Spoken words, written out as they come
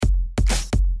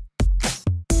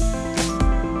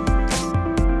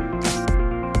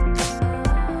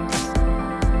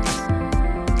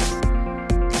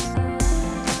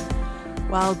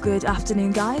Well, good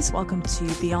afternoon, guys. Welcome to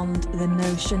Beyond the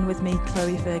Notion with me,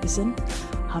 Chloe Ferguson.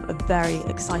 I have a very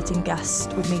exciting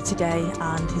guest with me today,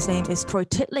 and his name is Troy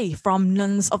Titley from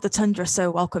Nuns of the Tundra.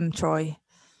 So welcome, Troy.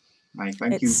 Hi,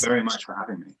 thank you very much for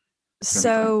having me.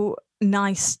 So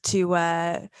nice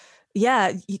to,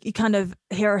 you kind of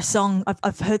hear a song.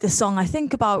 I've heard this song, I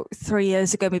think about 3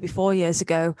 years ago, maybe 4 years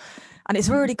ago. And it's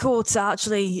really cool to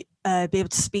actually be able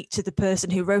to speak to the person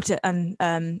who wrote it, and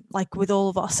like with all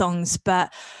of our songs.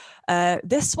 But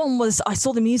this one was, I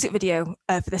saw the music video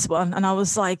for this one, and I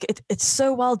was like, it's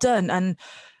so well done. And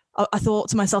I thought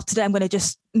to myself, today I'm going to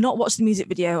just not watch the music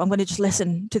video. I'm going to just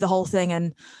listen to the whole thing.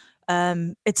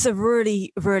 And it's a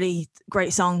really, really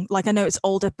great song. Like, I know it's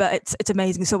older, but it's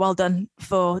amazing. So well done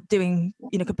for doing,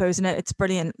 composing it. It's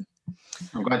brilliant.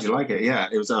 I'm glad you like it. Yeah,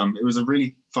 it was a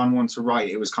really fun one to write.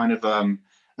 It was kind of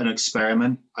an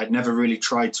experiment. I'd never really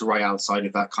tried to write outside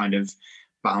of that kind of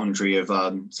boundary of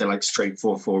say like straight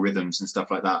 4/4 rhythms and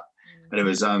stuff like that. And it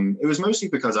was mostly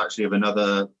because actually of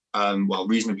another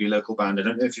reasonably local band. I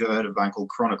don't know if you've heard of a band called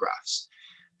Chronographs.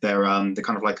 They're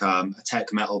kind of like a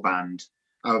tech metal band.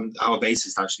 Our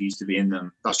bassist actually used to be in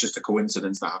them. That's just a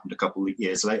coincidence that happened a couple of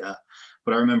years later.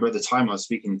 But I remember at the time I was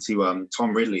speaking to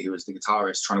Tom Ridley, who was the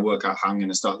guitarist, trying to work out how I'm going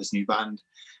to start this new band.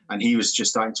 And he was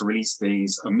just starting to release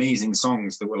these amazing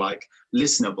songs that were like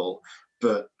listenable,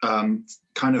 but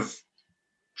kind of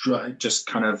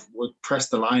would press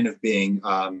the line of being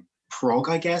prog,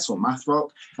 I guess, or math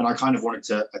rock. And I kind of wanted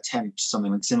to attempt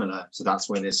something like similar. So that's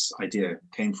where this idea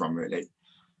came from, really.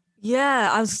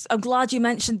 Yeah, I'm glad you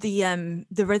mentioned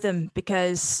the rhythm,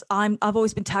 because I've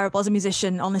always been terrible as a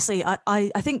musician. Honestly, I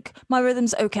think my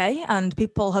rhythm's okay, and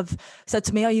people have said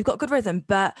to me, "Oh, you've got good rhythm,"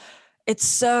 but it's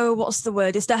so, what's the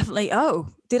word? It's definitely,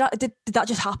 did that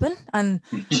just happen? And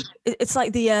it's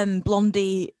like the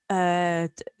Blondie. I've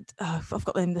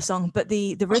got the name of the song, but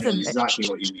the rhythm. Exactly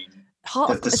what you mean.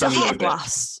 It's a heart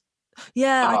blast.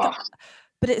 Yeah.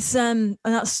 But it's, and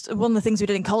that's one of the things we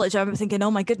did in college. I remember thinking, oh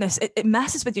my goodness, it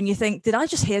messes with you. And you think, did I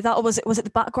just hear that? Or was it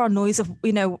the background noise of,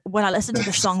 when I listened to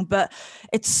the song? But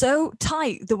it's so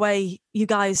tight the way you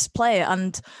guys play it.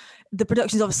 And the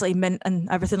production's obviously mint and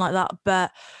everything like that. But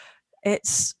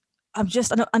I'm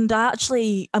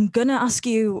going to ask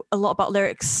you a lot about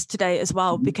lyrics today as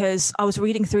well, because I was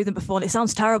reading through them before and it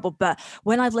sounds terrible. But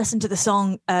when I've listened to the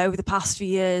song over the past few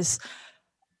years,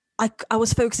 I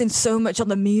was focusing so much on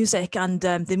the music and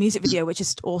the music video, which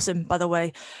is awesome, by the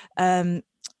way. I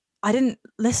didn't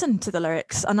listen to the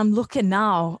lyrics, and I'm looking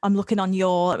on I'm looking on the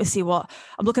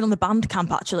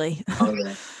Bandcamp, actually. Oh,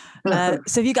 yeah.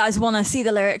 So if you guys want to see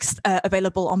the lyrics,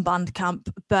 available on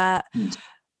Bandcamp, but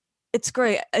it's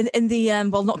great. In the,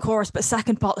 not chorus, but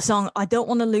second part of the song, I don't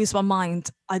want to lose my mind.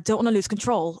 I don't want to lose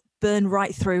control. Burn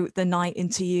right through the night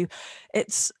into you.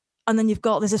 And then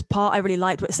there's this part I really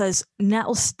liked where it says,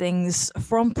 nettle stings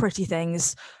from pretty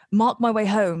things, mark my way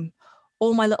home.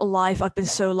 All my little life, I've been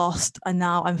so lost, and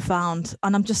now I'm found.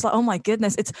 And I'm just like, oh my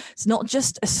goodness, it's not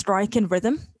just a striking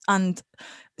rhythm and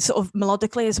sort of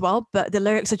melodically as well, but the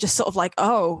lyrics are just sort of like,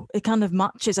 it kind of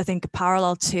matches, I think, a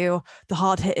parallel to the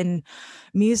hard-hitting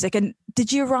music. And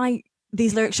did you write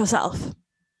these lyrics yourself?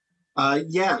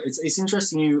 Yeah, it's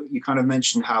interesting. You kind of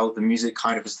mentioned how the music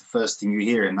kind of is the first thing you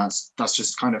hear, and that's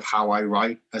just kind of how I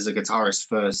write as a guitarist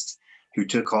first, who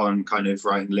took on kind of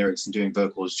writing lyrics and doing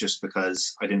vocals just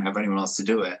because I didn't have anyone else to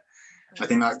do it. I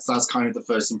think that's kind of the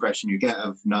first impression you get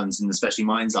of Nuns, and especially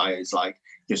Mind's Eye, is like,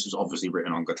 this was obviously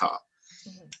written on guitar.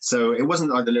 So it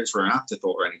wasn't like the lyrics were an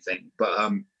afterthought or anything,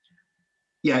 but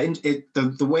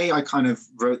the way I kind of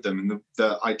wrote them, and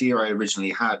the idea I originally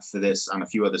had for this and a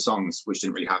few other songs, which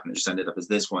didn't really happen, it just ended up as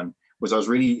this one, was I was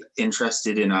really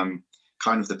interested in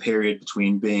kind of the period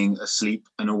between being asleep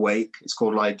and awake. It's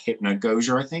called like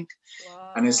hypnagogia, I think.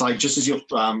 Wow. And it's like, just as you're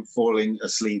falling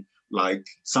asleep, like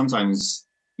sometimes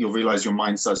you'll realize your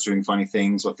mind starts doing funny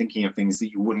things or thinking of things that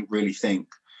you wouldn't really think.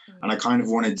 And I kind of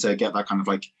wanted to get that kind of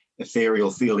like ethereal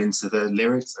feel into the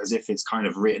lyrics, as if it's kind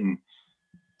of written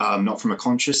not from a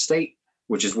conscious state,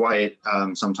 which is why it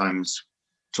sometimes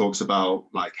talks about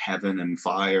like heaven and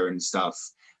fire and stuff,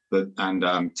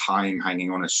 and time hanging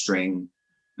on a string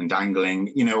and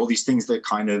dangling, all these things that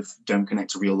kind of don't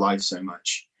connect to real life so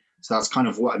much. So that's kind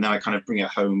of what, and then I kind of bring it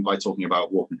home by talking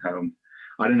about walking home.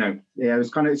 I don't know. Yeah,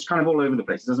 it's kind of all over the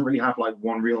place. It doesn't really have like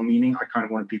one real meaning. I kind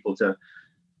of wanted people to,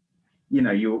 you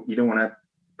don't want to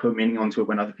put meaning onto it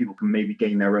when other people can maybe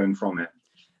gain their own from it.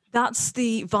 That's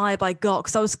the vibe I got,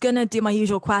 because I was going to do my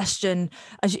usual question.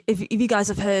 If you guys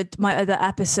have heard my other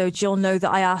episodes, you'll know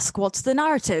that I ask, what's the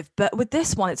narrative? But with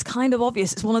this one, it's kind of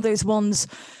obvious. It's one of those ones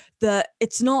that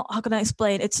it's not, how can I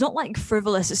explain? It's not like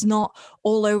frivolous. It's not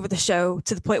all over the show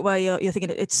to the point where you're thinking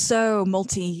it's so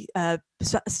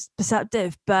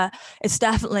perceptive, but it's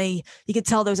definitely, you could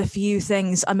tell there was a few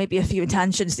things and maybe a few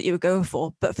intentions that you were going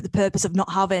for, but for the purpose of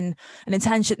not having an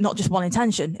intention, not just one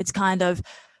intention, it's kind of,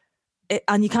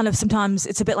 and you kind of, sometimes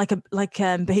it's a bit like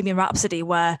Bohemian Rhapsody,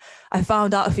 where I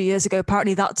found out a few years ago,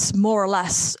 apparently that's more or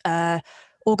less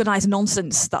organized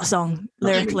nonsense, that song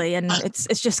lyrically, and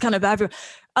it's just kind of everyone.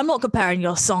 I'm not comparing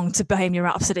your song to Bohemian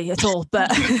Rhapsody at all,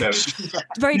 but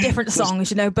very different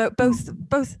songs, you know, but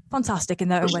both fantastic in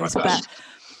their own ways. But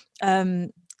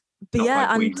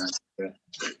yeah, and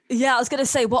yeah, I was going to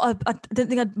say, I didn't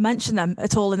think I'd mention them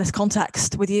at all in this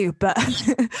context with you, but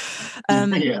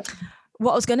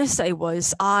what I was going to say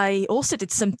was I also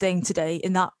did something today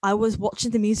in that I was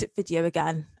watching the music video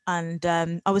again, and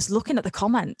I was looking at the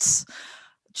comments,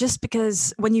 just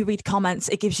because when you read comments,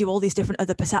 it gives you all these different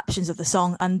other perceptions of the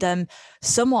song. And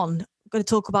someone, I'm going to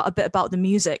talk about a bit about the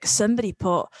music. Somebody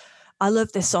put, I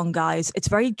love this song, guys. It's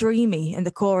very dreamy in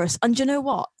the chorus. And you know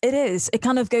what? It is. It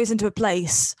kind of goes into a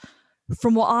place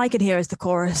from what I can hear as the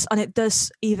chorus. And it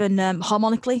does even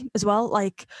harmonically as well,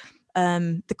 like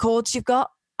the chords you've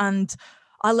got. And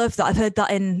I love that. I've heard that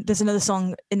there's another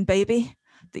song in Baby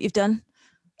that you've done.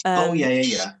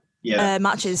 Matches.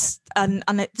 And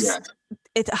it's... Yeah.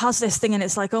 It has this thing and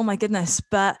it's like, oh my goodness.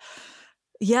 But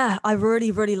yeah, I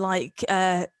really, really like,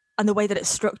 and the way that it's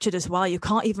structured as well. You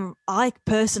can't even, I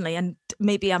personally, and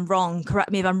maybe I'm wrong,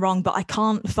 correct me if I'm wrong, but I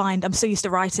can't find, I'm so used to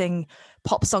writing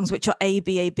pop songs, which are A,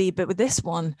 B, but with this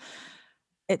one,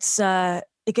 it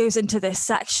goes into this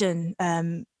section,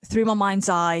 through my mind's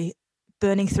eye,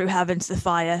 burning through heaven to the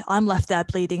fire. I'm left there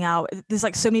bleeding out. There's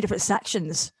like so many different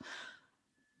sections.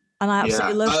 And I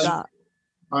absolutely love that.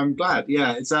 I'm glad.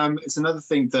 Yeah, it's another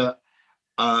thing that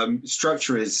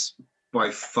structure is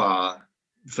by far,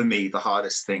 for me, the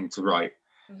hardest thing to write.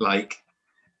 Mm-hmm. Like,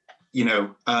 you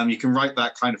know, you can write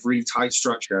that kind of really tight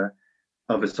structure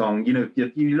of a song. You know,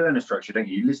 you learn a structure, don't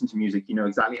you? You listen to music, you know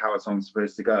exactly how a song's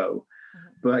supposed to go. Mm-hmm.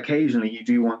 But occasionally you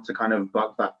do want to kind of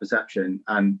buck that perception,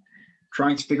 and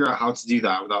trying to figure out how to do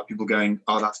that without people going,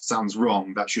 oh, that sounds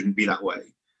wrong, that shouldn't be that way,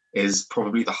 is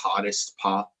probably the hardest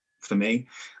part for me.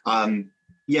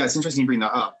 Yeah, it's interesting you bring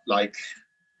that up. Like,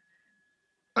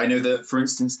 I know that, for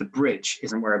instance, the bridge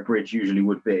isn't where a bridge usually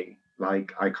would be.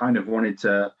 Like, I kind of wanted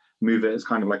to move it as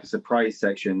kind of like a surprise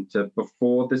section to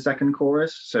before the second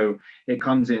chorus. So it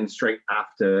comes in straight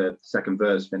after the second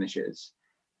verse finishes.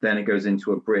 Then it goes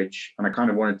into a bridge. And I kind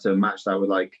of wanted to match that with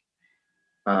like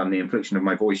the inflection of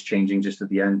my voice changing just at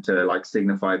the end to like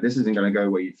signify this isn't going to go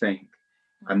where you think.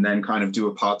 And then kind of do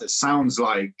a part that sounds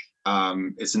like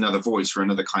it's another voice or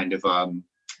another kind of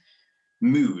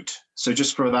mood. So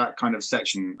just for that kind of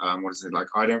section, what is it like?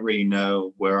 I don't really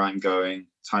know where I'm going.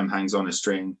 Time hangs on a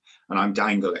string and I'm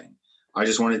dangling. I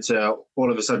just wanted to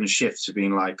all of a sudden shift to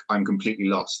being like, I'm completely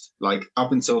lost. Like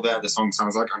up until there, the song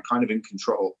sounds like I'm kind of in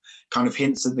control, kind of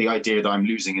hints at the idea that I'm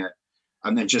losing it.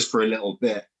 And then just for a little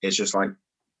bit, it's just like,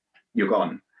 you're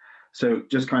gone. So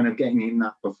just kind of getting in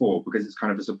that before, because it's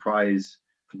kind of a surprise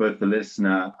for both the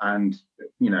listener and,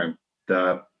 you know,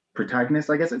 the protagonist.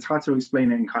 I guess it's hard to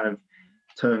explain it in kind of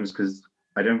terms because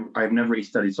I've never really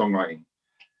studied songwriting,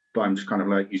 but I'm just kind of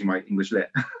like using my English lit.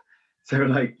 So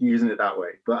like using it that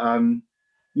way. But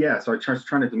yeah, so I was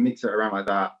trying to mix it around like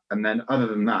that. And then other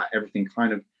than that, everything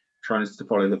kind of tries to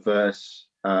follow the verse,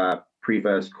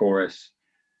 pre-verse, chorus.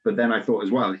 But then I thought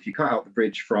as well, if you cut out the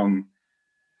bridge from,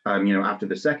 you know, after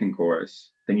the second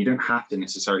chorus, then you don't have to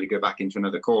necessarily go back into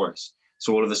another chorus.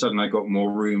 So all of a sudden I got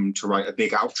more room to write a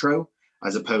big outro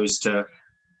as opposed to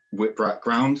whip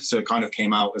background. So it kind of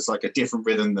came out as like a different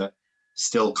rhythm that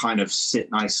still kind of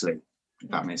sit nicely, if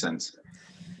that makes sense.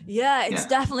 Yeah, it's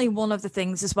definitely one of the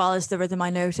things, as well as the rhythm,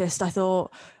 I noticed. I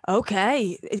thought,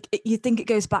 okay, you think it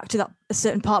goes back to that a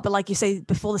certain part, but like you say,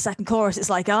 before the second chorus, it's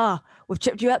like, we've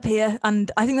chipped you up here,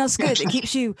 and I think that's good. It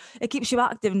keeps you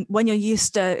active. And when you're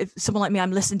used to, if someone like me,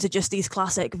 I'm listening to just these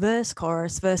classic verse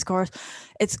chorus.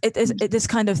 It does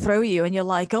kind of throw you, and you're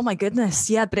like, oh my goodness,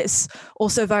 yeah. But it's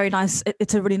also very nice.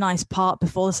 It's a really nice part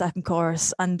before the second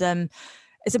chorus, and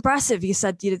it's impressive. You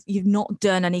said you've not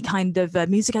done any kind of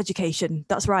music education.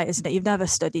 That's right, isn't it? You've never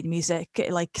studied music,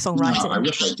 like songwriting. No, I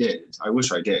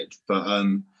wish I did. But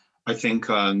I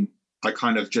think I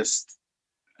kind of just,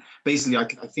 basically, I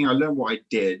think I learned what I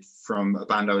did from a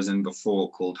band I was in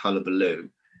before called Hullabaloo,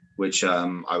 which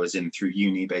I was in through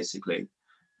uni, basically.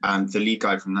 And the lead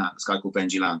guy from that, this guy called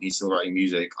Benji Lamb, he's still writing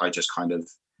music.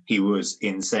 He was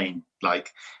insane.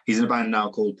 Like, he's in a band now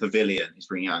called Pavilion. He's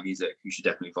bringing out music. You should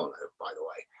definitely follow, by the way.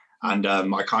 And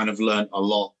I kind of learned a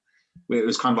lot. It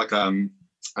was kind of like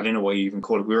I don't know what you even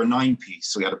call it. We were a 9-piece,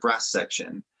 so we had a brass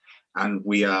section, and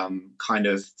we kind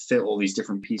of fit all these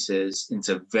different pieces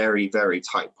into very, very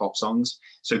tight pop songs.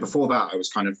 So before that, I was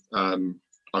kind of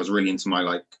I was really into my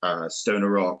like stoner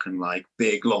rock and like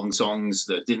big long songs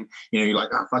that didn't, you're like,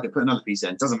 if I could put another piece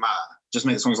in, it doesn't matter, just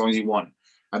make the song as long as you want.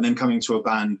 And then coming to a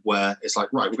band where it's like,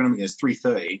 right, we're going to make this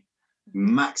 3:30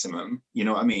 maximum, you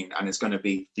know what I mean? And it's going to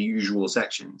be the usual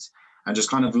sections, and just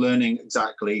kind of learning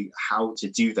exactly how to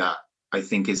do that, I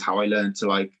think, is how I learned to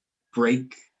like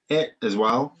break it as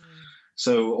well.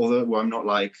 So although I'm not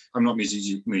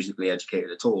musically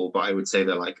educated at all, but I would say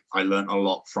that like I learned a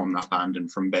lot from that band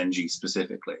and from Benji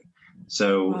specifically.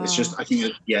 So It's just, I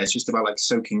think, it's just about like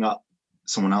soaking up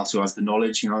someone else who has the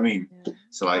knowledge, you know what I mean? Yeah.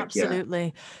 So like,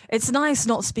 absolutely. It's nice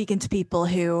not speaking to people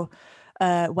who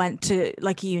went to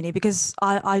like uni, because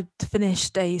I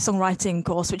finished a songwriting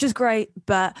course, which is great,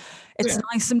 but it's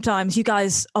nice sometimes. You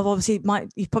guys have obviously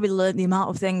you've probably learned the amount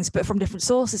of things, but from different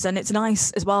sources, and it's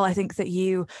nice as well, I think, that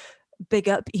you big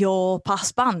up your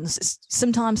past bands. It's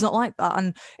sometimes not like that,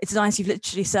 and it's nice you've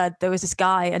literally said there was this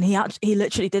guy and he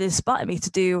literally did inspire me to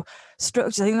do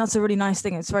structures. I think that's a really nice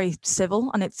thing. It's very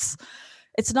civil, and it's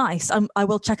nice. I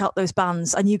will check out those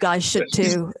bands, and you guys should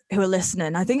too, who are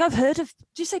listening. I think I've heard of,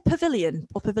 did you say Pavilion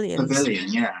or Pavilions?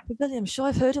 Pavilion, yeah. Pavilion. I'm sure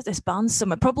I've heard of this band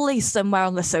somewhere, probably somewhere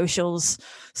on the socials,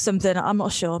 something. I'm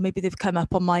not sure. Maybe they've come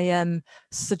up on my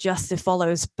suggested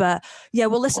follows. But yeah,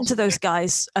 we'll listen to those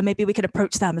guys, and maybe we can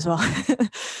approach them as well.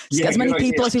 Get as many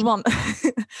people as we want.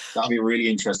 That'll be a really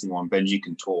interesting one. Benji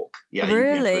can talk. Yeah.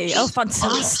 Really? Oh,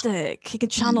 fantastic. He can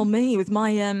channel me with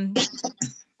my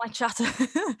my chatter.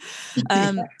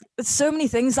 There's so many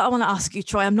things that I want to ask you,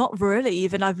 Troy. I've not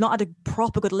had a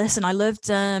proper good listen. I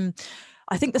loved,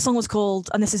 I think the song was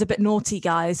called, and this is a bit naughty,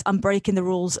 guys, I'm breaking the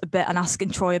rules a bit and asking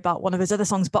Troy about one of his other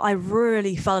songs, but I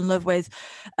really fell in love with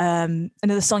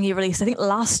another song you released, I think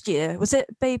last year. Was it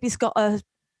Baby's Got a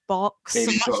Box?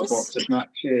 Baby's Got a Box of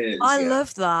Matches. I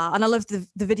love that. And I love the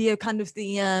video, kind of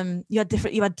the, you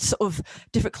had sort of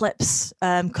different clips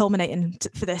culminating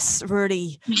for this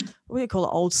really, what do you call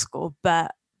it, old school,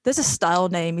 but there's a style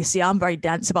name. You see, I'm very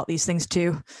dense about these things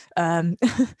too.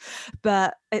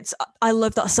 But I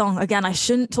love that song. Again, I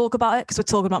shouldn't talk about it because we're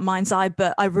talking about Mind's Eye,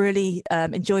 but I really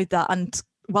enjoyed that, and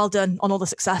well done on all the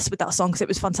success with that song, because it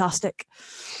was fantastic.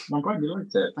 I'm glad you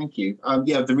liked it. Thank you.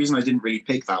 The reason I didn't really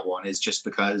pick that one is just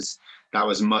because that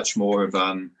was much more of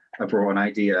a broad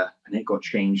idea, and it got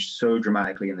changed so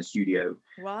dramatically in the studio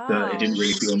that it didn't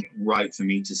really feel right for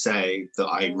me to say that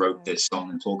I wrote this song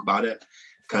and talk about it.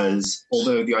 Because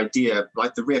although the idea,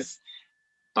 like the riff,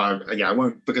 I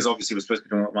won't, because obviously we're supposed to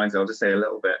be doing what Mind's Eye, I'll just say a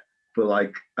little bit. But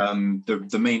like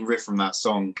the main riff from that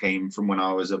song came from when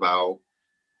I was about,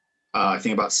 I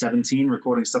think about 17,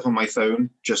 recording stuff on my phone,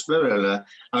 just blah, blah, blah.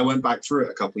 I went back through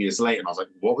it a couple of years later and I was like,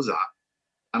 what was that?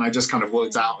 And I just kind of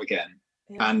worked out again.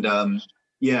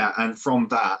 Yeah. And from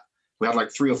that, we had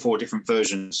like 3 or 4 different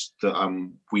versions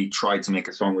that we tried to make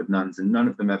a song with Nuns, and none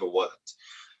of them ever worked.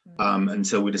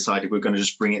 Until we decided we're going to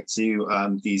just bring it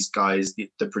to these guys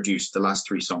that produced the last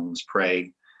 3 songs,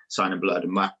 Pray, Sign of Blood,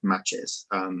 and Matches.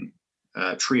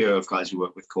 A trio of guys we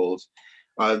work with called,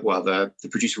 the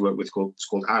producer we work with is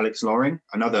called Alex Loring.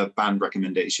 Another band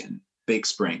recommendation, Big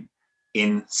Spring,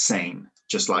 insane.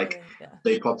 Just like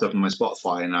they popped up on my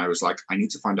Spotify, and I was like, I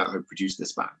need to find out who produced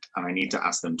this band, and I need to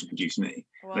ask them to produce me.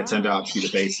 Wow. And it turned out to be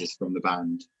the bassist from the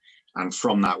band, and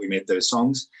from that we made those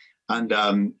songs. And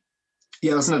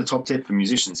that's another top tip for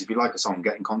musicians. If you like a song,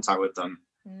 get in contact with them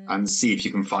and see if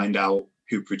you can find out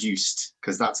who produced,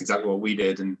 because that's exactly what we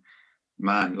did. And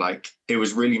man, like, it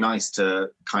was really nice to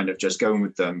kind of just go in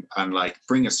with them and like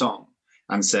bring a song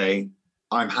and say,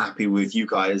 I'm happy with you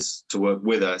guys to work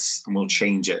with us, and we'll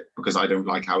change it because I don't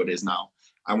like how it is now.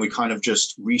 And we kind of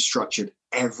just restructured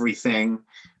everything,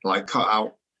 like cut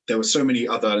out. There were so many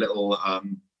other little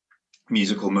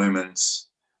musical moments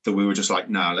that we were just like,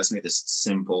 no, let's make this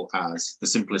simple as the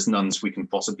simplest Nuns we can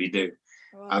possibly do.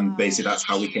 Wow. And basically that's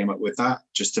how we came up with that,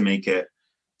 just to make it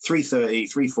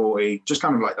 3:30, 3:40, just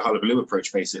kind of like the Hullabaloo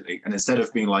approach, basically. And instead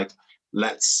of being like,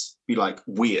 let's be like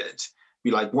weird,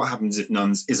 be like, what happens if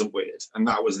Nuns isn't weird? And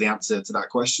that was the answer to that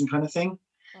question, kind of thing.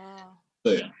 Wow.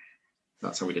 So yeah,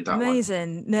 that's how we did that.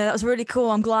 Amazing. No, that was really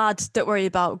cool. I'm glad, don't worry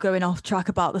about going off track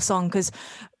about the song, because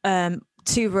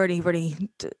 2 really, really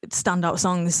standout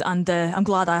songs, and I'm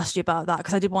glad I asked you about that,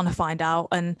 because I did want to find out.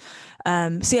 And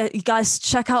so yeah, you guys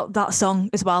check out that song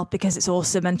as well, because it's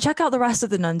awesome, and check out the rest of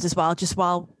the Nuns as well, just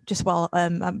while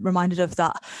I'm reminded of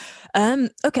that.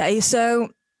 Okay, so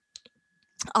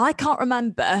I can't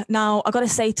remember. Now, I got to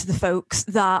say to the folks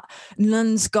that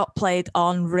Nuns got played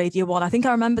on Radio 1. I think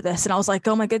I remember this and I was like,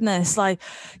 oh my goodness, like,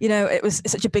 you know, it was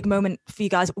such a big moment for you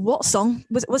guys. What song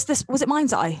was this? Was it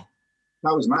Mind's Eye?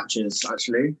 That was Matches,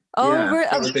 actually. Oh,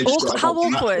 Yeah. how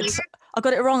awkward. I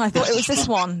got it wrong. I thought it was this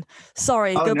one.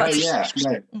 Sorry. Oh, no, yeah.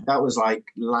 No, that was like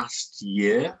last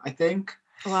year, I think.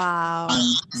 Wow.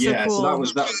 Yeah, cool. So that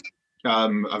was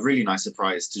a really nice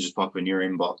surprise to just pop in your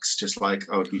inbox, just like,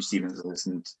 oh, Hugh Stevens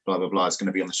and blah, blah, blah, it's going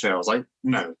to be on the show. I was like,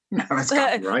 no, that's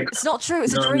can't be right. It's not true.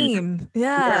 It's a dream.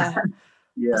 Yeah.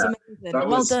 Yeah. That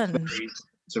well done.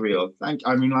 Surreal.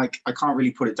 I mean, like, I can't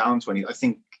really put it down to any. I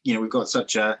think, you know, we've got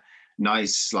such a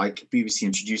nice, like, BBC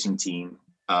introducing team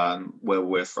where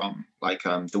we're from, like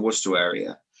the Worcester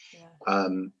area. Yeah.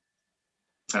 And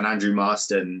Andrew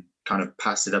Marston kind of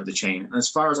passed it up the chain. And as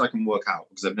far as I can work out,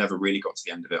 because I've never really got to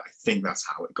the end of it, I think that's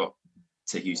how it got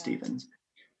to Hugh Stevens.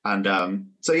 And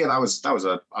so, yeah, that was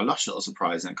a lush little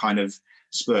surprise, and it kind of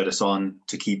spurred us on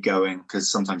to keep going, because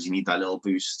sometimes you need that little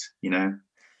boost, you know?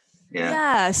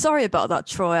 Yeah, sorry about that,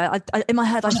 Troy. I in my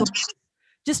head, I thought,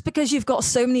 just because you've got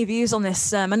so many views on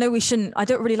this, I know I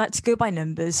don't really like to go by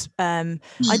numbers. I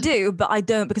do, but I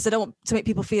don't, because I don't want to make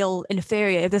people feel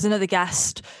inferior. If there's another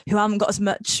guest who haven't got as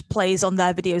much plays on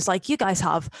their videos like you guys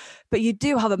have, but you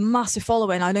do have a massive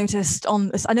following. I noticed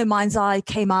I know Mind's Eye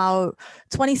came out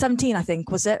 2017, I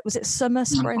think. Was it summer,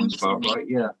 spring?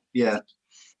 Right, yeah.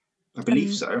 I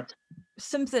believe so.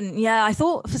 Something, yeah. I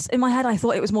thought, in my head, I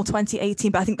thought it was more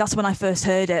 2018, but I think that's when I first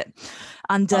heard it.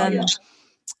 And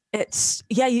it's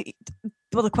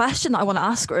the question that I want to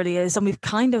ask really is, and we've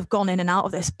kind of gone in and out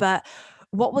of this, but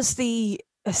what was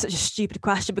such a stupid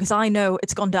question, because I know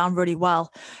it's gone down really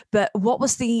well, but what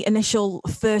was the initial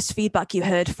first feedback you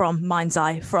heard from Mind's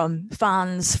Eye, from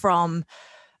fans, from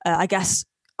I guess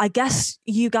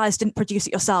you guys didn't produce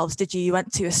it yourselves, did you? You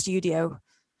went to a studio.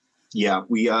 Yeah,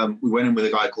 we went in with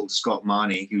a guy called Scott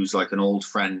Marnie, who's like an old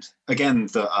friend again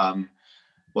that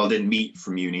didn't meet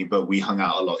from uni, but we hung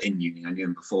out a lot in uni. I knew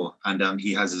him before. And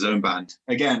he has his own band.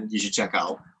 Again, you should check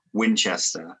out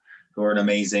Winchester, who are an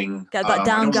amazing... Get that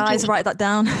down, guys. Write that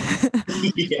down.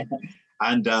 Yeah.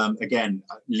 And again,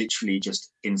 literally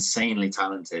just insanely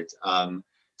talented.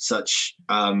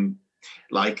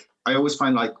 Like, I always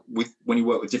find, like, when you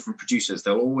work with different producers,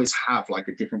 they'll always have, like,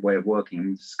 a different way of working.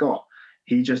 And Scott,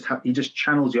 he just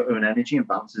channels your own energy and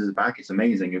bounces it back. It's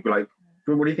amazing. You'll be like,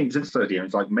 what do you think is this idea? And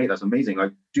it's like, mate, that's amazing.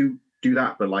 Like, do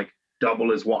that, but like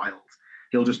double as wild.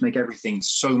 He'll just make everything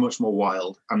so much more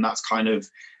wild. And that's kind of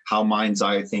how Mind's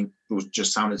Eye, I think,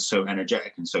 just sounded so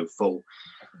energetic and so full,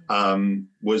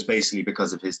 was basically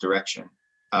because of his direction.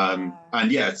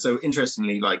 And yeah, so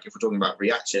interestingly, like, if we're talking about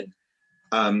reaction,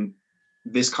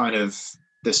 this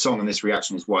song and this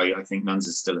reaction is why I think Nuns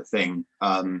is still a thing.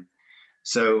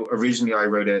 So originally I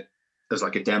wrote it as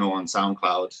like a demo on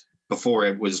SoundCloud before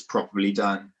it was properly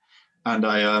done. And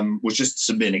I was just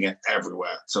submitting it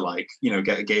everywhere to, like, you know,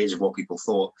 get a gauge of what people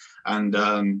thought. And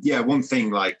one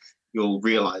thing, like, you'll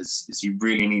realize is you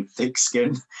really need thick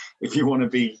skin if you want to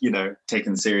be, you know,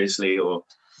 taken seriously, or,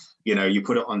 you know, you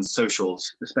put it on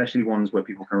socials, especially ones where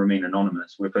people can remain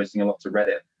anonymous. We're posting a lot to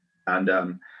Reddit,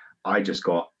 and I just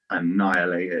got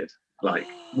annihilated. Like,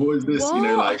 what is this? What? You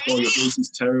know, like, oh, your voice is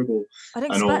terrible. I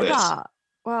didn't expect that.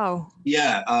 Wow.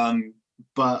 Yeah.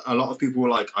 But a lot of people were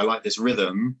like, I like this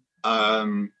rhythm.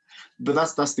 But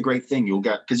that's the great thing you'll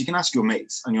get, because you can ask your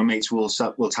mates, and your mates will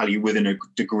tell you within a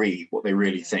degree what they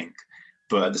really think.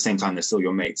 But at the same time, they're still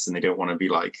your mates, and they don't want to be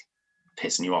like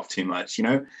pissing you off too much, you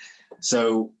know?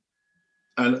 So,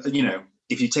 you know,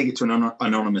 if you take it to an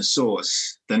anonymous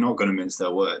source, they're not going to mince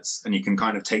their words. And you can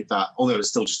kind of take that, although it's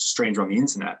still just a stranger on the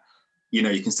internet, you know,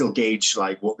 you can still gauge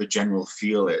like what the general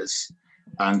feel is.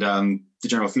 And the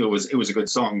general feel was, it was a good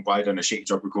song, but I done a shitty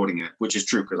job recording it, which is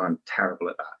true, because I'm terrible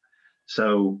at that.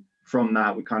 So from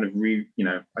that, we kind of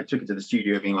I took it to the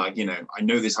studio being like, you know, I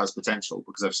know this has potential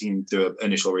because I've seen the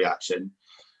initial reaction,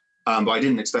 but I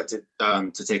didn't expect it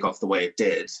to take off the way it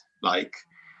did. Like,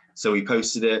 so we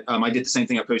posted it. I did the same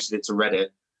thing. I posted it to Reddit,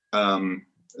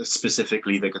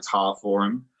 specifically the guitar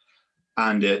forum.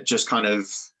 And it just kind of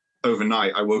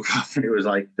overnight, I woke up and it was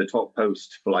like the top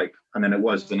post for like, and then it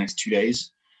was the next 2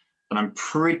 days. And I'm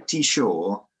pretty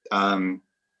sure,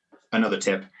 another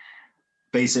tip,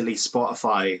 basically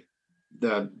Spotify,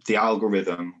 the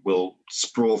algorithm will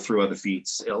sprawl through other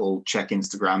feeds. It'll check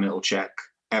Instagram, it'll check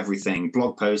everything.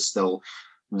 Blog posts, they'll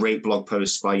rate blog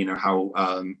posts by, you know, how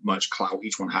much clout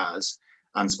each one has.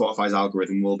 And Spotify's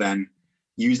algorithm will then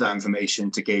use that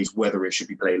information to gauge whether it should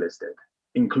be playlisted,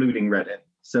 including Reddit.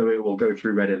 So it will go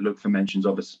through Reddit, look for mentions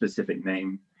of a specific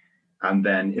name. And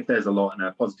then if there's a lot and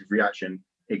a positive reaction,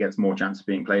 it gets more chance of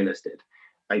being playlisted.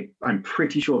 I'm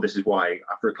pretty sure this is why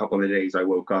after a couple of days I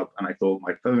woke up and I thought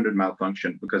my phone had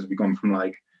malfunctioned, because we've gone from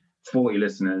like 40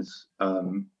 listeners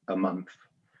a month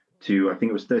to I think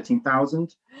it was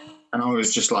 13,000. And I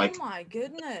was just like, oh my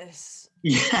goodness.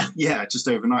 Yeah, just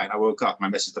overnight. I woke up and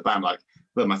I messaged the band like,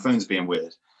 look, my phone's being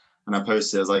weird. And I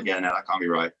posted, I was like, yeah, no, that can't be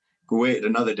right. We waited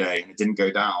another day and it didn't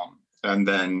go down. And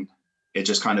then it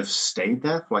just kind of stayed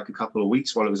there for like a couple of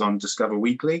weeks while it was on Discover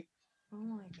Weekly. Oh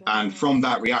my God. And from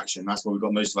that reaction, that's where we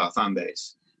got most of our fan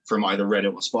base, from either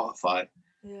Reddit or Spotify.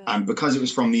 Yeah. And because it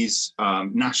was from these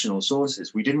national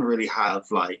sources, we didn't really have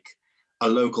like a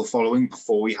local following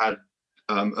before we had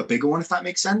a bigger one, if that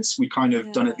makes sense. We kind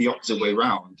of done it the opposite way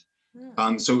around.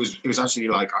 So it was actually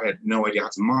like I had no idea how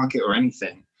to market or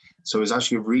anything. So it was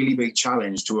actually a really big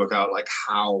challenge to work out like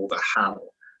how the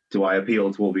hell do I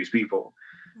appeal to all these people?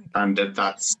 And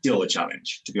that's still a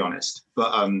challenge, to be honest.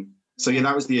 But so yeah,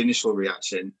 that was the initial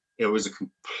reaction. It was a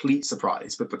complete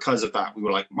surprise, but because of that, we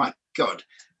were like, my God,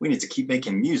 we need to keep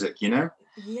making music, you know?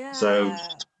 Yeah. So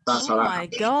that's how that my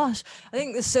happened. Gosh. I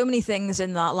think there's so many things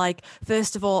in that. Like,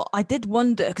 first of all, I did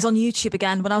wonder, because on YouTube,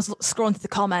 again, when I was scrolling through the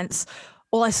comments,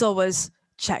 all I saw was,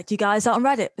 checked you guys out on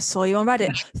Reddit, saw you on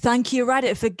Reddit. Thank you,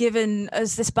 Reddit, for giving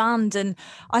us this band. And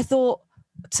I thought,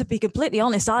 to be completely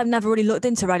honest, I've never really looked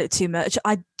into Reddit too much.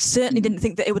 I certainly didn't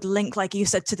think that it would link, like you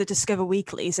said, to the Discover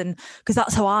Weeklies, and because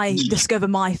that's how I discover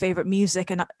my favorite music.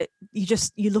 And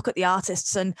you look at the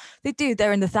artists and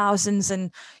they're in the thousands,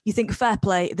 and you think, fair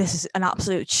play, this is an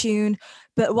absolute tune.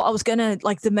 But what I was gonna,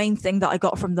 like, the main thing that I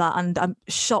got from that, and I'm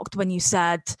shocked when you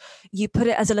said you put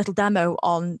it as a little demo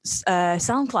on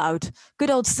SoundCloud,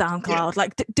 good old SoundCloud. Yeah.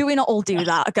 Like, do we not all do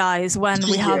that, guys? When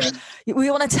we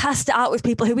we want to test it out with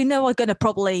people who we know are going to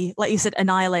probably, like you said,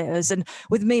 annihilate us. And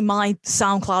with me, my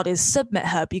SoundCloud is Submit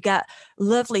Hub. You get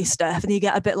lovely stuff, and you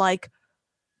get a bit like,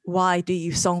 why do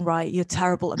you songwrite? You're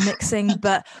terrible at mixing.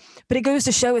 but it goes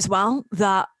to show as well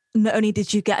that not only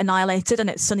did you get annihilated and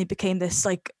it suddenly became this,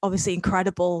 like, obviously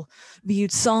incredible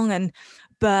viewed song,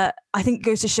 but I think it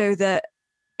goes to show that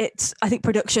I think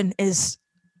production is,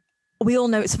 we all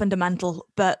know it's fundamental,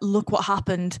 but look what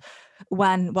happened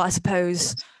when, well, I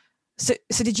suppose, so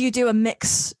did you do a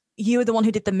mix? You were the one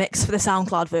who did the mix for the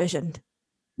SoundCloud version?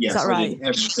 Yes, is that right? I did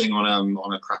everything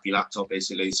on a crappy laptop,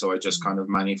 basically. So I just kind of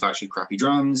manufactured crappy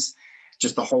drums,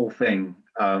 just the whole thing.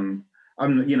 I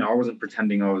wasn't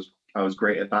pretending I was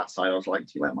great at that side. I was like,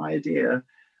 do you like my idea?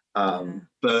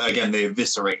 But again, they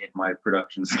eviscerated my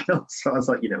production skills. So I was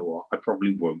like, you know what? I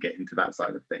probably won't get into that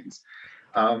side of things.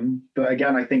 But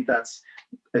again, I think it's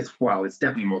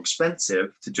definitely more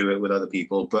expensive to do it with other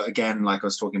people. But again, like I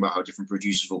was talking about how different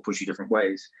producers will push you different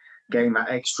ways. Getting that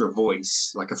extra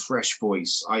voice, like a fresh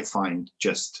voice, I find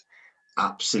just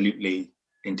absolutely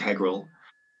integral.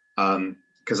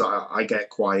 Because I get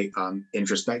quite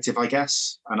introspective, I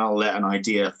guess, and I'll let an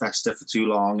idea fester for too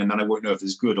long, and then I won't know if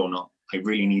it's good or not. I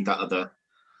really need that other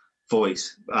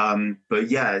voice. But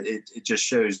yeah, it just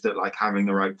shows that, like, having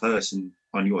the right person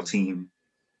on your team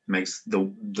makes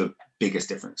the biggest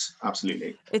difference.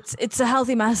 Absolutely. It's a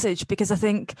healthy message, because I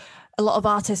think a lot of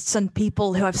artists and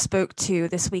people who I've spoke to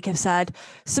this week have said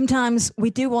sometimes we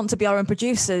do want to be our own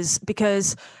producers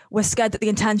because we're scared that the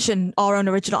intention, our own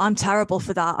original, I'm terrible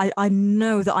for that. I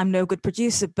know that I'm no good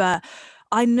producer, but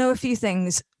I know a few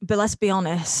things, but let's be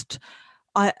honest,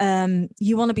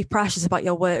 you want to be precious about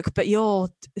your work, but I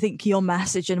think your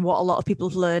message and what a lot of people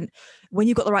have learned, when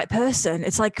you've got the right person,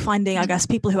 it's like finding, I guess,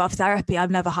 people who have therapy.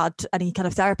 I've never had any kind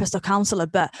of therapist or counselor,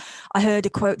 but I heard a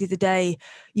quote the other day,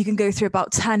 you can go through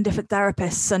about 10 different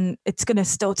therapists and it's going to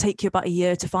still take you about a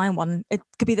year to find one. It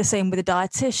could be the same with a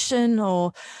dietitian,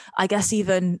 or I guess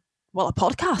even, a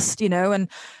podcast, and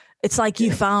it's like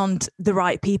you found the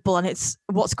right people. And it's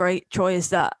what's great, Troy, is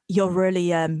that you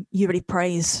really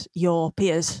praise your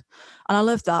peers. And I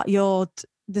love that.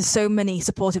 There's so many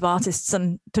supportive artists,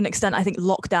 and to an extent, I think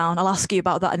lockdown, I'll ask you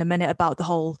about that in a minute, about the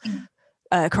whole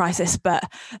crisis, but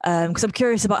because I'm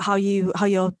curious about how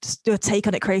your take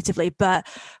on it creatively. But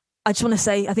I just want to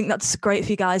say, I think that's great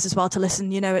for you guys as well to listen.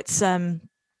 It's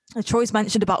Troy's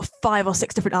mentioned about 5 or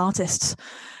 6 different artists,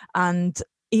 and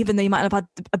even though you might have had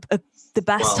the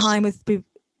best time with, but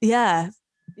I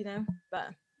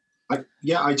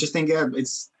just think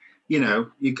it's, I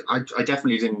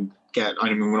definitely didn't get, I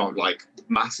mean, we're not like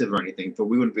massive or anything, but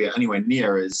we wouldn't be anywhere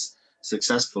near as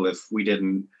successful if we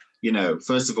didn't,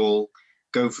 first of all,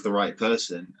 go for the right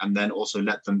person, and then also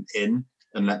let them in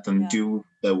and let them do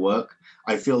their work.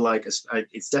 I feel like it's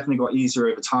definitely got easier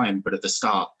over time, but at the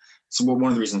start, so one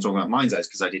of the reasons I'm talking about Mind's Eye is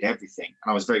because I did everything.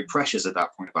 And I was very precious at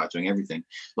that point about doing everything,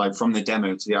 like from the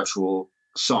demo to the actual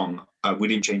song, we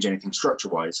didn't change anything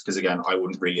structure-wise, because again, I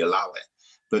wouldn't really allow it.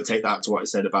 But take that to what I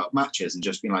said about matches and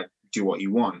just being like, do what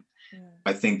you want.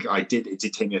 I think it did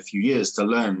take me a few years to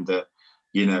learn that,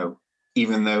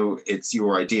 even though it's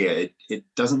your idea, it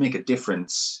doesn't make a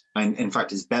difference. And in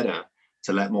fact, it's better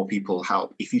to let more people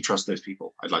help if you trust those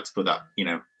people. I'd like to put that,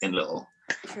 in little.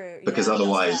 True. Because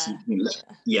otherwise, you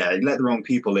let the wrong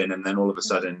people in, and then all of a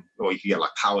sudden, or you can get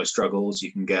like power struggles.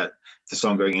 You can get the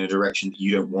song going in a direction that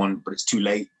you don't want, but it's too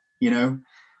late, Yeah.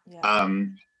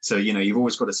 So, you've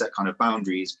always got to set kind of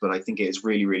boundaries, but I think it is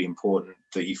really, really important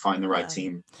that you find the right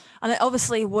team. And it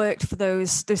obviously worked for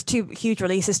those two huge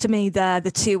releases. To me, they're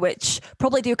the two which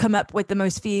probably do come up with the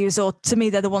most views, or to me,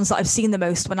 they're the ones that I've seen the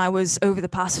most when I was over the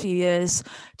past few years.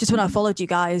 Just when I followed you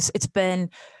guys,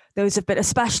 those have been,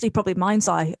 especially probably Mind's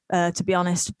Eye, to be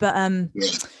honest. But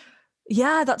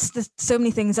that's so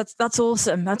many things. That's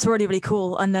awesome. That's really, really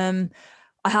cool. And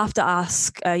I have to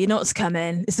ask, what's come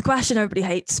in. It's the question everybody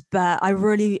hates, but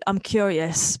I'm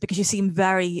curious because you seem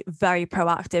very, very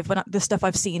proactive. When the stuff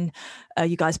I've seen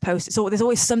you guys post, so there's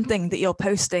always something that you're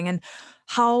posting. And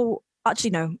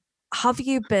have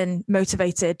you been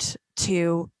motivated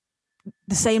to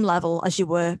the same level as you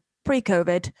were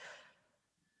pre-COVID?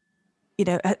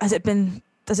 Has it been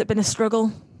a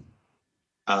struggle?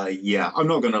 Yeah, I'm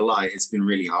not going to lie. It's been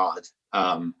really hard,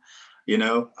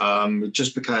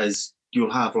 just because you'll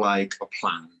have like a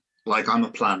plan. Like I'm a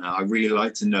planner. I really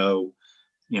like to know,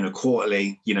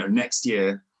 quarterly, next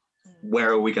year, where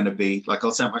are we going to be? Like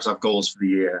I'll set myself goals for the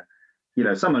year,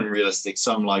 some unrealistic,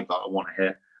 some like that I want to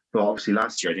hit. But obviously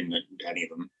last year I didn't hit any of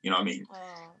them, you know what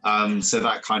I mean? So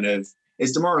that kind of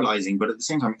is demoralizing, but at the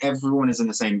same time, everyone is in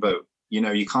the same boat.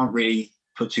 You can't really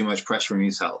put too much pressure on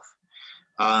yourself.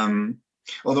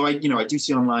 Although I do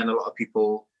see online a lot of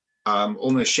people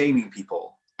almost shaming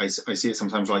people. I see it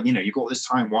sometimes like, you've got this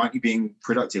time, why aren't you being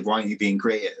productive? Why aren't you being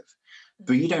creative?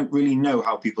 But you don't really know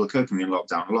how people are coping in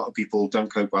lockdown. A lot of people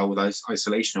don't cope well with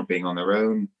isolation or being on their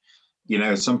own.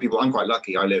 Some people, I'm quite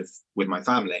lucky, I live with my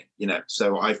family,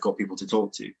 so I've got people to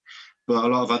talk to. But a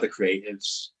lot of other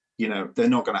creatives, they're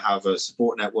not going to have a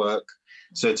support network.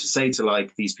 So to say to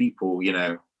like these people,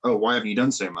 oh, why haven't you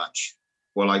done so much?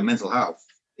 Well, like mental health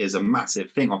is a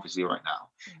massive thing, obviously, right now.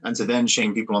 And to then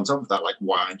shame people on top of that, like,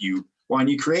 why aren't you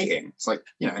creating? It's like,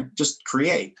 just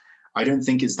create. I don't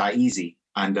think it's that easy.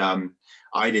 And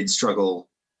I did struggle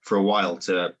for a while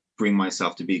to bring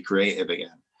myself to be creative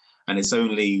again. And it's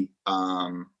only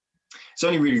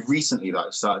really recently that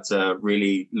I've started to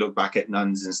really look back at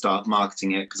Nuns and start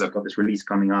marketing it, because I've got this release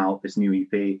coming out, this new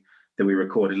EP that we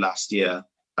recorded last year.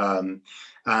 And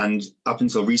up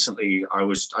until recently, I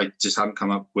just hadn't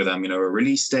come up with a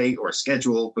release date or a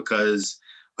schedule, because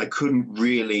I couldn't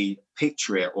really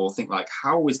picture it or think like,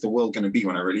 how is the world going to be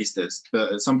when I release this?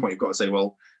 But at some point, you've got to say,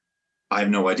 well, I have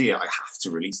no idea. I have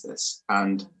to release this.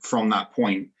 And from that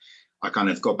point, I kind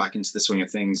of got back into the swing of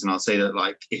things. And I'll say that,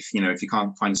 like, if you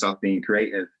can't find yourself being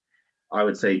creative, I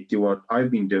would say do what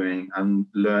I've been doing and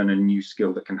learn a new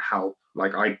skill that can help.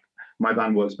 Like my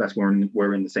band works best when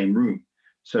we're in the same room.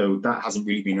 So that hasn't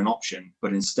really been an option.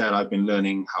 But instead, I've been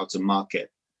learning how to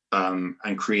market and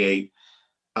create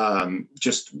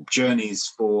just journeys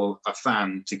for a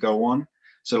fan to go on.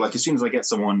 So like as soon as I get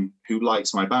someone who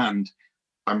likes my band,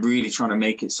 I'm really trying to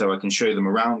make it so I can show them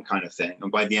around, kind of thing.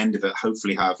 And by the end of it,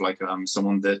 hopefully have like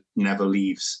someone that never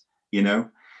leaves, And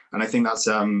I think that's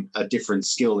a different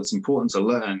skill that's important to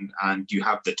learn, and you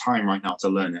have the time right now to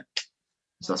learn it.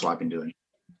 So that's what I've been doing.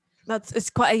 It's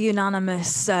quite a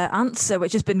unanimous answer,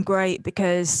 which has been great,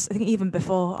 because I think even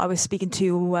before I was speaking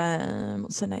to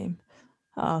what's her name?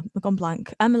 I've gone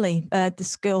blank. Emily,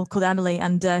 this girl called Emily,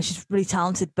 and she's really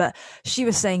talented. But she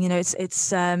was saying,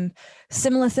 it's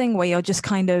similar thing where you're just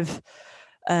kind of,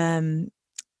 it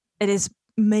is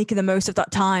making the most of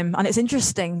that time. And it's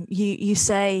interesting. You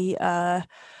say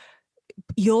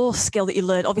your skill that you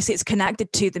learned, obviously it's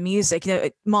connected to the music.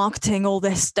 Marketing, all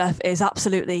this stuff is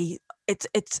absolutely.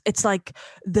 It's like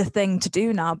the thing to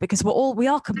do now, because we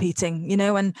are competing,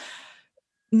 and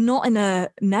not in a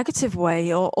negative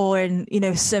way or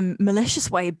in, some malicious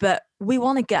way, but we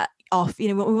want to get off,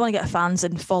 we want to get fans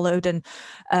and followed. And,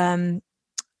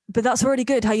 but that's already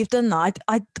good how you've done that.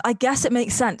 I guess it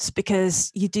makes sense,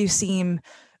 because you do seem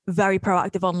very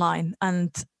proactive online,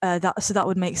 and that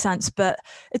would make sense. But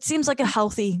it seems like a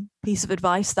healthy piece of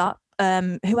advice that,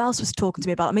 who else was talking to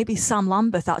me about it? Maybe Sam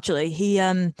Lambeth, actually. He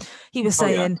was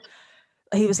saying,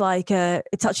 he was like,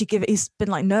 it's actually he's been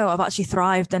like, no, I've actually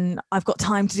thrived, and I've got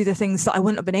time to do the things that I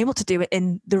wouldn't have been able to do it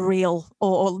in the real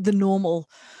or the normal.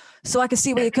 So I can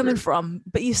see where you're coming from,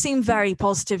 but you seem very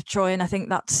positive, Troy. And I think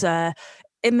that's,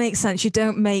 it makes sense. You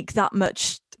don't make that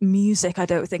much music, I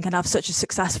don't think, and have such a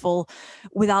successful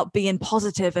without being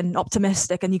positive and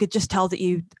optimistic. And you could just tell that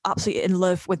you absolutely in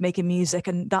love with making music.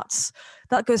 And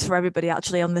that goes for everybody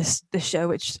actually on this show,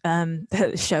 which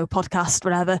show, podcast,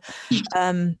 whatever.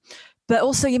 But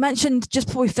also you mentioned, just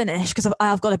before we finish, because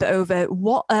I've got a bit over,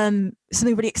 what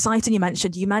something really exciting you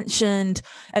mentioned. You mentioned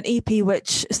an EP,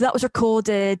 so that was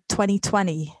recorded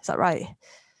 2020. Is that right?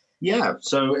 Yeah.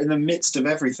 So in the midst of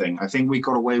everything, I think we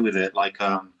got away with it. Like,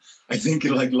 I think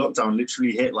like lockdown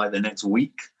literally hit like the next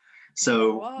week.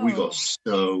 So we got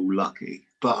so lucky.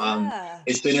 But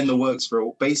it's been in the works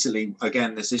for basically,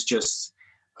 again, this is just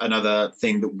another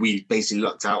thing that we basically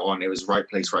lucked out on. It was right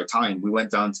place, right time. We went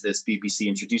down to this BBC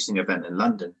Introducing event in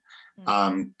London,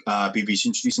 BBC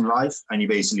Introducing Live, and you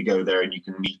basically go there and you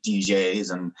can meet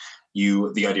DJs, and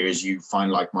the idea is you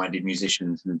find like-minded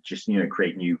musicians and just,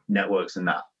 create new networks and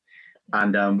that.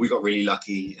 And we got really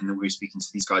lucky in that we were speaking to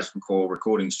these guys from Core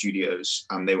Recording Studios,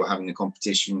 and they were having a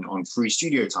competition on free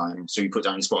studio time. So you put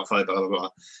down your Spotify, blah, blah, blah.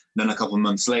 Then a couple of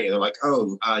months later, they're like,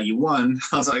 oh, you won.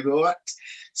 I was like, what?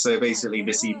 So basically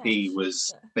this EP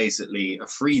was basically a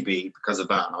freebie because of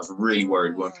that. And I was really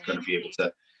worried we weren't going to be able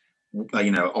to,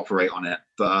 operate on it.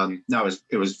 But no,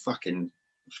 it was fucking...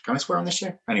 Can I swear on this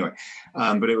show? Anyway,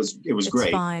 but it was great.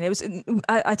 It's fine. It was.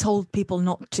 I told people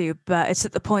not to, but it's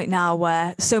at the point now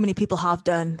where so many people have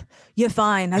done. You're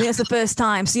fine. I think it's the first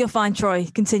time, so you're fine, Troy.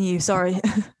 Continue. Sorry.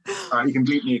 You can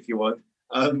bleep me if you want.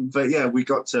 But yeah, we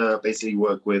got to basically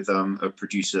work with a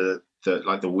producer that,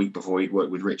 like, the week before, he'd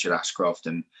worked with Richard Ashcroft,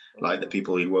 and like the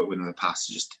people he'd worked with in the past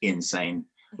are just insane.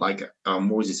 Like, what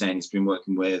was he saying? He's been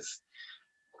working with.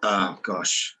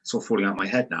 Gosh, it's all falling out of my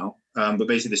head now. But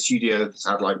basically the studio that's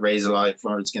had like Razorlight,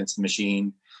 Florence Against the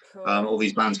Machine, all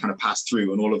these bands kind of passed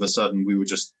through, and all of a sudden we were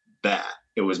just there.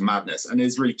 It was madness. And it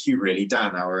was really cute, really.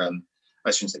 Dan,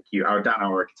 I shouldn't say cute, our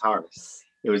guitarist,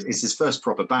 it's his first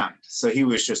proper band. So he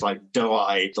was just like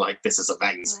doe-eyed, like, this is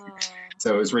amazing.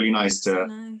 So it was really nice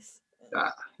to,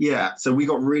 yeah. So we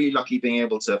got really lucky being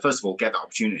able to, first of all, get the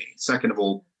opportunity. Second of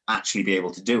all, actually be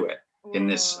able to do it. In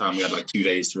this, we had like 2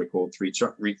 days to record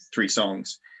three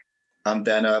songs. And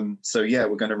then, so yeah,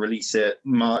 we're going to release it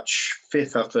March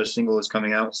 5th. Our first single is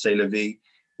coming out, C'est La Vie.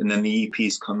 And then the EP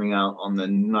is coming out on the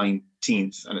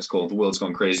 19th, and it's called The World's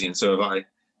Gone Crazy, and So Have I,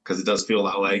 because it does feel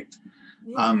that way.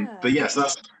 But yeah, so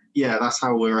that's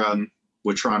how we're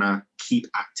trying to keep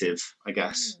active, I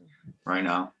guess, right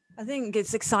now. I think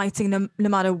it's exciting no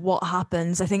matter what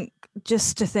happens. I think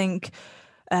just to think,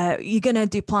 you're going to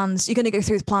do plans, you're going to go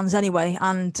through the plans anyway,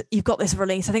 and you've got this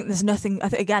release. I think there's nothing, I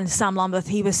think, again, Sam Lambeth,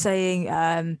 he was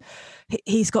saying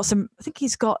he's got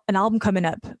an album coming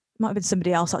up. Might have been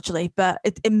somebody else actually, but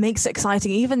it makes it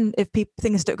exciting. Even if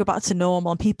things don't go back to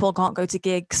normal and people can't go to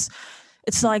gigs,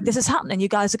 it's like, this is happening. You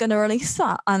guys are going to release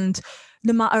that. And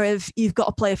no matter if you've got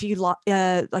to play a few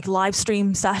like live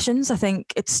stream sessions, I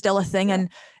think it's still a thing, and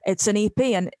it's an EP.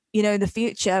 And in the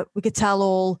future, we could tell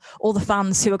all the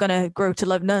fans who are going to grow to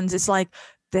love Nuns, it's like,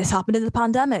 this happened in the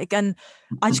pandemic. And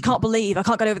I just can't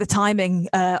get over the timing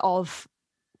of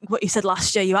what you said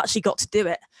last year. You actually got to do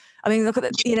it. I mean, look at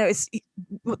it, it's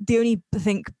the only, I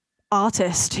think,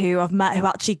 artist who I've met who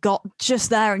actually got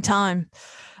just there in time.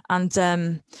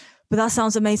 And but that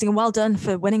sounds amazing, and well done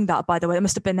for winning that, by the way. It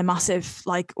must have been a massive,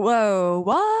 like, whoa,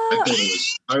 what? I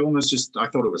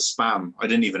thought it was spam. I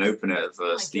didn't even open it at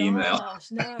first, the email.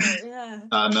 No, yeah.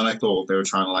 And then I thought they were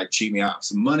trying to like cheat me out of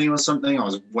some money or something. I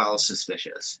was well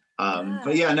suspicious.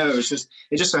 But yeah, no, it just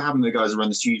so happened the guys who run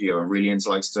the studio are really into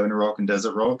like stoner rock and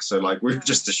desert rock. So like we're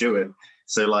just a shoe-in.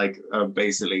 So like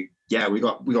basically, yeah, we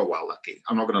got well lucky.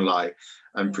 I'm not gonna lie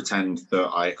and pretend that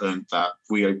I earned that.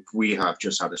 We have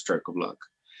just had a stroke of luck.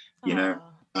 Very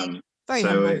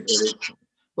so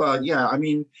well, yeah, I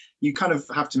mean, you kind of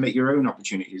have to make your own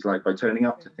opportunities, like by turning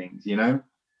up to things,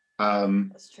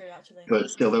 That's true, actually.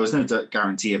 But still, there was no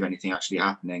guarantee of anything actually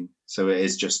happening, so it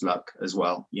is just luck as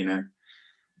well,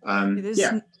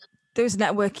 Those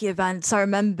networking events, I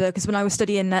remember, because when I was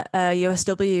studying at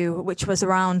USW, which was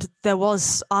around,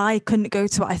 I couldn't go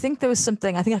to it. I think there was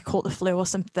something, I think I caught the flu or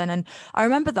something, and I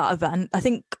remember that event. I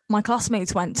think my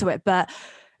classmates went to it, but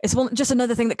it's just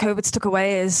another thing that COVID's took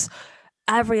away is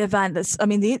every event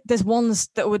there's ones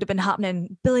that would have been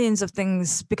happening, billions of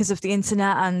things because of the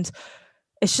internet, and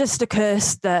it's just a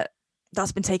curse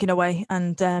that's been taken away.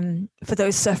 And for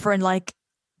those suffering, like,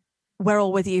 we're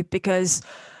all with you, because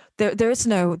there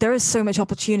is so much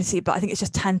opportunity, but I think it's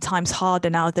just 10 times harder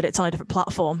now that it's on a different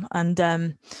platform. And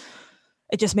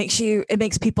it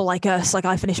makes people like us, like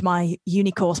I finished my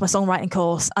uni course, my songwriting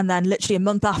course, and then literally a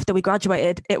month after we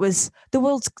graduated, it was the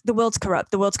world's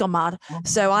corrupt, the world's gone mad.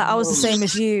 So I was the same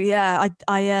as you. Yeah,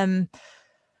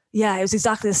 Yeah, it was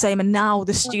exactly the same. And now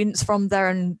the students from there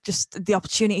and just the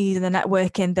opportunities and the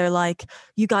networking, they're like,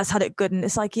 you guys had it good. And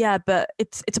it's like, yeah, but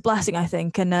it's a blessing, I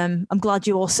think. And I'm glad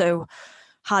you also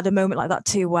had a moment like that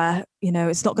too, where, you know,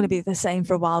 it's not going to be the same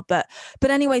for a while. But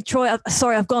anyway, Troy,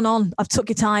 sorry, I've gone on. I've took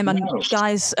your time. And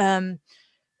guys, I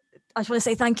just want to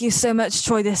say thank you so much,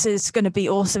 Troy. This is going to be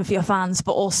awesome for your fans,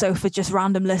 but also for just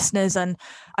random listeners. And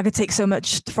I could take so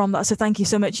much from that. So thank you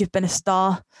so much. You've been a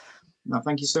star. No,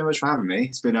 thank you so much for having me.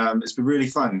 It's been really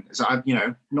fun. So I've, you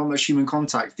know, not much human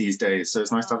contact these days, so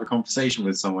it's nice to have a conversation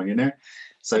with someone, you know.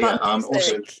 So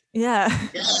also, yeah,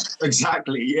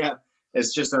 exactly, yeah.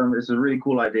 It's just it's a really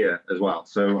cool idea as well.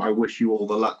 So I wish you all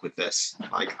the luck with this.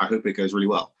 Like, I hope it goes really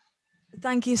well.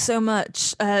 Thank you so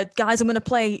much, guys. I'm going to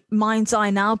play Mind's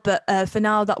Eye now, but for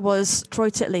now, that was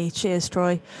Troy Titley. Cheers,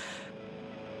 Troy.